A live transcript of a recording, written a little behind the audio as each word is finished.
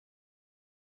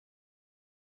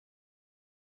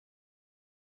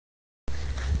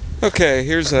Okay,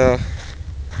 here's a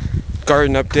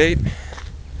garden update,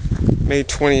 May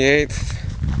 28th,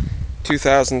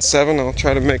 2007. I'll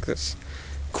try to make this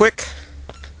quick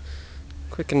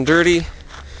and dirty.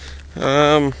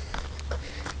 Nothing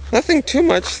too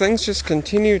much. Things just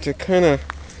continue to kind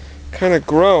of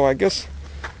grow. I guess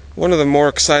one of the more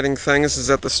exciting things is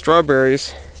that the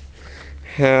strawberries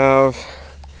have,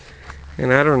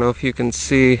 and I don't know if you can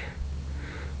see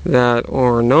that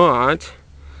or not,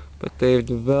 but they've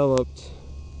developed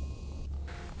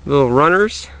little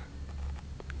runners.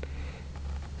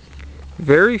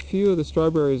 Very few of the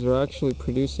strawberries are actually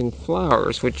producing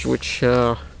flowers, which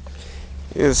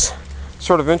is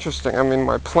sort of interesting. I mean,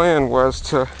 my plan was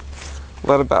to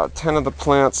let about 10 of the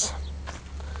plants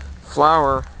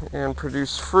flower and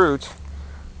produce fruit,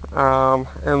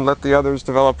 and let the others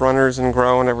develop runners and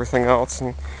grow and everything else.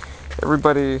 And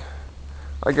everybody,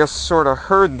 I guess, sort of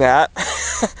heard that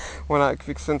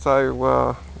since I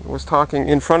was talking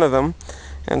in front of them,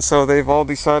 and so they've all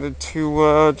decided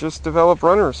to just develop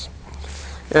runners.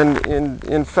 And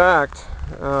in fact,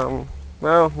 well,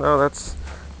 no, that's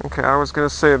okay. I was going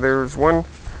to say there's one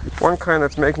kind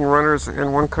that's making runners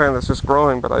and one kind that's just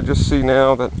growing, but I just see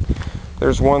now that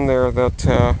there's one there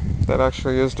that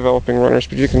actually is developing runners.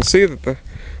 But you can see that the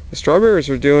strawberries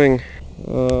are doing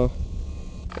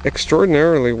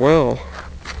extraordinarily well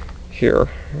here.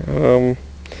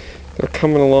 They're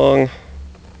coming along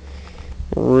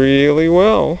really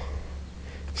well.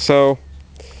 So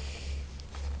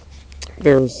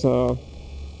there's all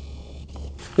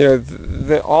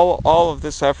of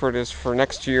this effort is for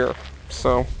next year.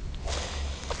 So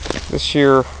this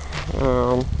year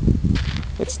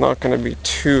it's not going to be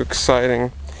too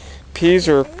exciting. Peas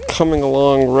are coming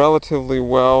along relatively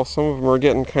well. Some of them are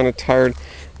getting kind of tired.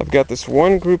 I've got this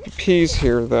one group of peas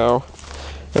here though,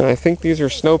 and I think these are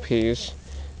snow peas,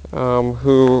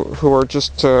 who are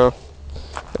just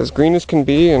as green as can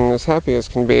be and as happy as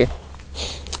can be.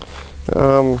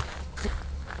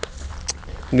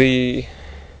 The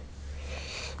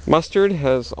mustard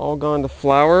has all gone to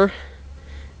flower,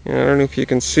 and I don't know if you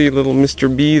can see little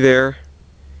Mr. B there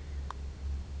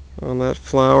on that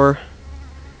flower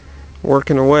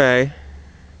working away.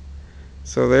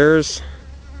 So there's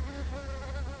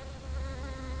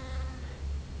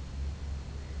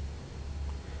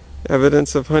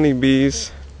evidence of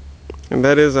honeybees, and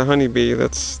that is a honeybee.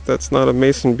 That's not a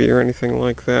mason bee or anything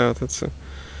like that.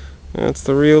 That's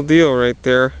the real deal right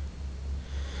there.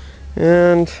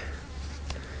 And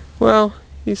well,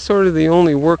 he's sort of the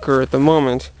only worker at the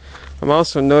moment. I'm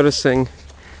also noticing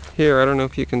here, I don't know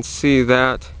if you can see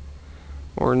that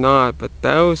or not, but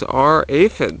those are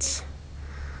aphids.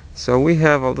 So we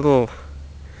have a little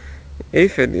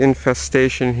aphid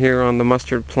infestation here on the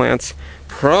mustard plants.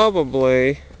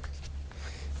 Probably,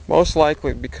 most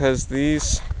likely because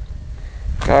these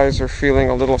guys are feeling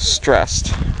a little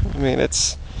stressed. I mean,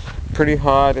 it's pretty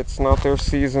hot, it's not their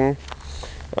season.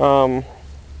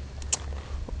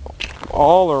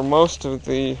 All or most of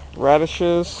the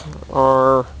radishes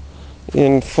are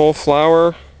in full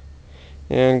flower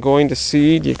and going to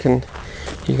seed. You can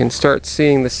start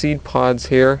seeing the seed pods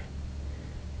here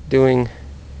doing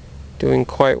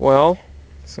quite well.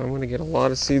 So I'm going to get a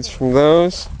lot of seeds from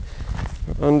those.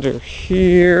 Under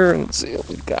here, let's see what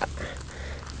we've got.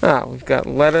 We've got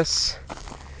lettuce,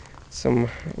 some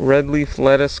red leaf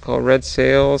lettuce called red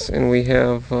sails, and we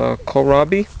have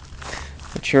kohlrabi,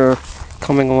 which are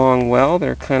coming along well.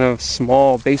 They're kind of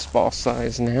small, baseball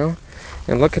size now.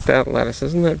 And look at that lettuce,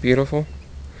 isn't that beautiful?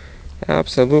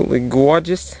 Absolutely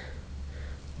gorgeous.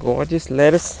 Gorgeous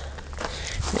lettuce.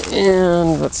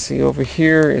 And let's see, over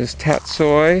here is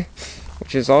tatsoi,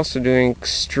 which is also doing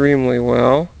extremely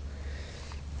well.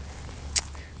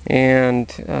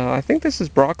 And I think this is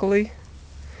broccoli.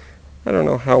 I don't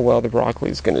know how well the broccoli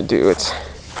is going to do. It's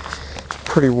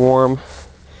pretty warm.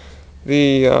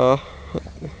 The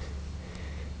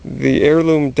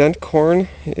heirloom dent corn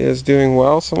is doing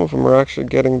well. Some of them are actually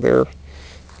getting their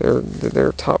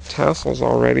top tassels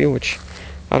already, which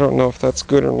I don't know if that's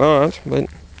good or not, but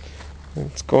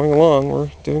it's going along.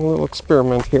 We're doing a little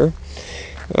experiment here.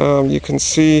 You can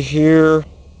see here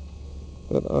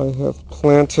that I have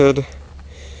planted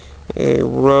a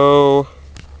row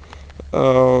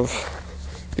of,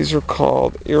 these are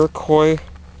called Iroquois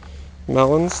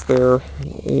melons. They're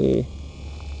a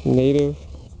native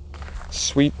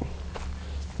sweet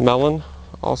melon,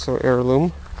 also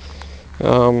heirloom.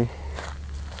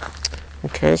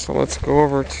 Okay, so let's go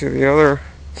over to the other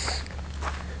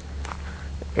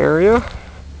area.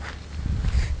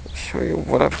 Show you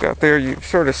what I've got there. You've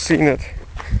sort of seen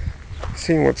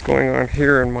what's going on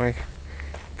here in my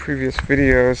previous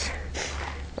videos.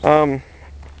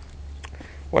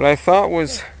 what I thought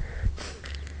was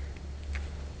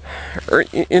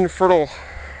infertile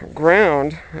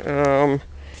ground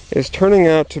is turning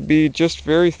out to be just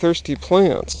very thirsty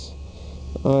plants.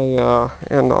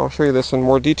 And I'll show you this in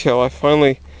more detail. I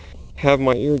finally have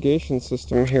my irrigation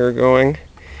system here going,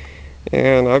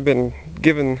 and I've been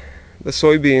giving the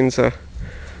soybeans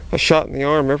a shot in the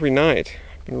arm every night.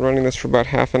 I've been running this for about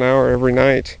half an hour every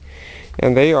night,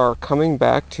 and they are coming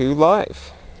back to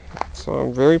life. So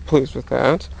I'm very pleased with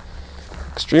that,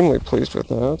 extremely pleased with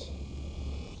that.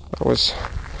 I was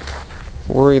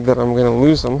worried that I'm going to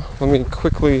lose them. Let me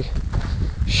quickly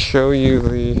show you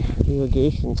the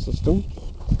irrigation system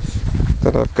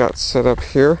that I've got set up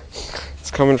here. It's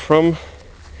coming from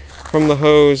the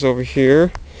hose over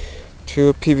here to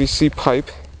a PVC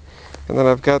pipe, and then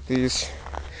I've got these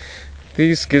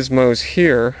gizmos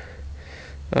here,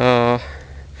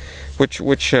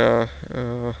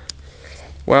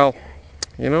 well,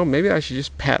 you know, maybe I should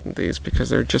just patent these because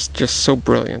they're just so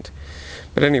brilliant.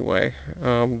 But anyway,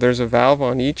 there's a valve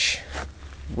on each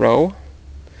row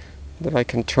that I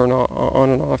can turn on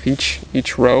and off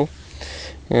each row.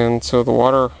 And so the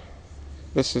water,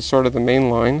 this is sort of the main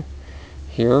line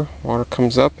here. Water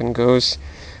comes up and goes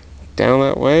down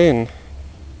that way and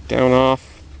down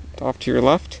off to your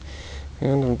left.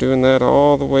 And I'm doing that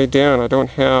all the way down. I don't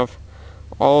have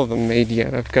all of them made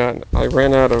yet. I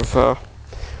ran out of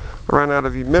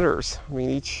emitters. I mean,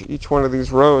 each one of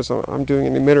these rows, I'm doing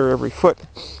an emitter every foot.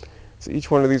 So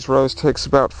each one of these rows takes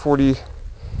about 40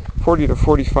 to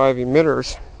 45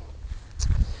 emitters.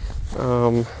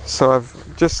 So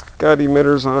I've just got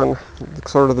emitters on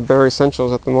sort of the bare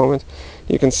essentials at the moment.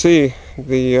 You can see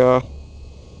the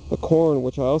corn,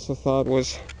 which I also thought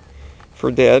was for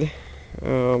dead,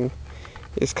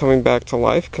 is coming back to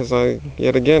life because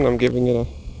yet again I'm giving it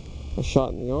a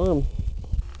shot in the arm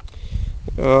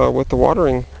with the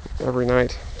watering every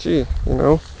night. Gee, you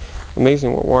know,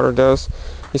 amazing what water does.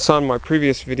 You saw in my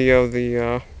previous video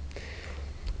the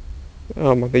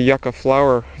yucca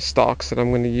flower stalks that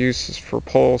I'm going to use for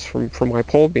poles for my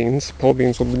pole beans. Pole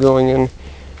beans will be going in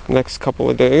the next couple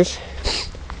of days.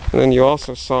 And then you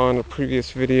also saw in a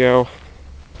previous video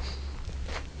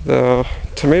the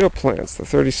tomato plants, the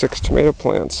 36 tomato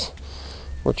plants,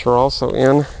 which are also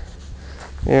in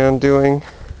and doing,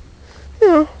 you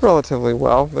know, relatively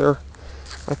well.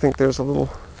 I think there's a little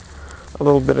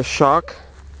bit of shock.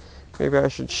 Maybe I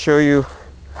should show you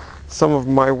some of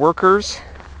my workers.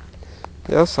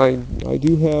 Yes, I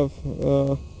do have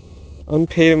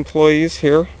unpaid employees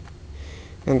here,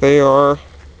 and they are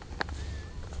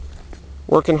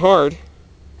working hard,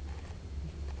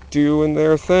 doing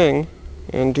their thing,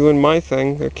 and doing my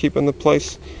thing. They're keeping the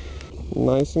place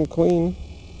nice and clean.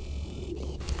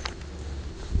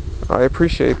 I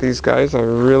appreciate these guys, I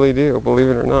really do, believe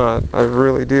it or not, I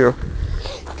really do.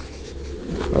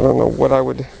 I don't know what I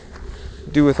would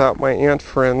do without my ant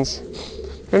friends.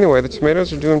 Anyway, the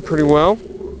tomatoes are doing pretty well.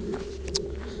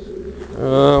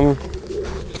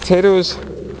 Potatoes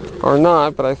are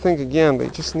not, but I think again they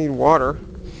just need water.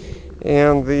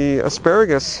 And the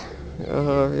asparagus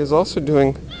is also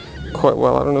doing quite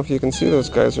well. I don't know if you can see those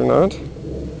guys or not.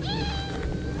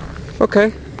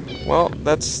 Okay, well,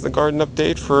 that's the garden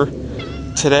update for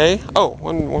today. Oh,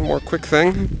 one more quick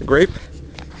thing. The grape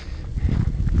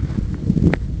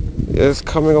is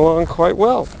coming along quite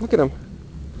well. Look at him.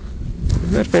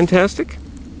 Isn't that fantastic?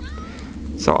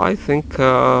 So I think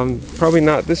probably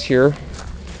not this year,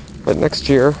 but next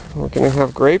year we're going to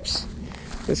have grapes.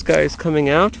 This guy is coming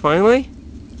out finally.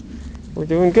 We're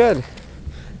doing good.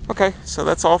 Okay, so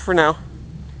that's all for now.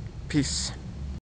 Peace.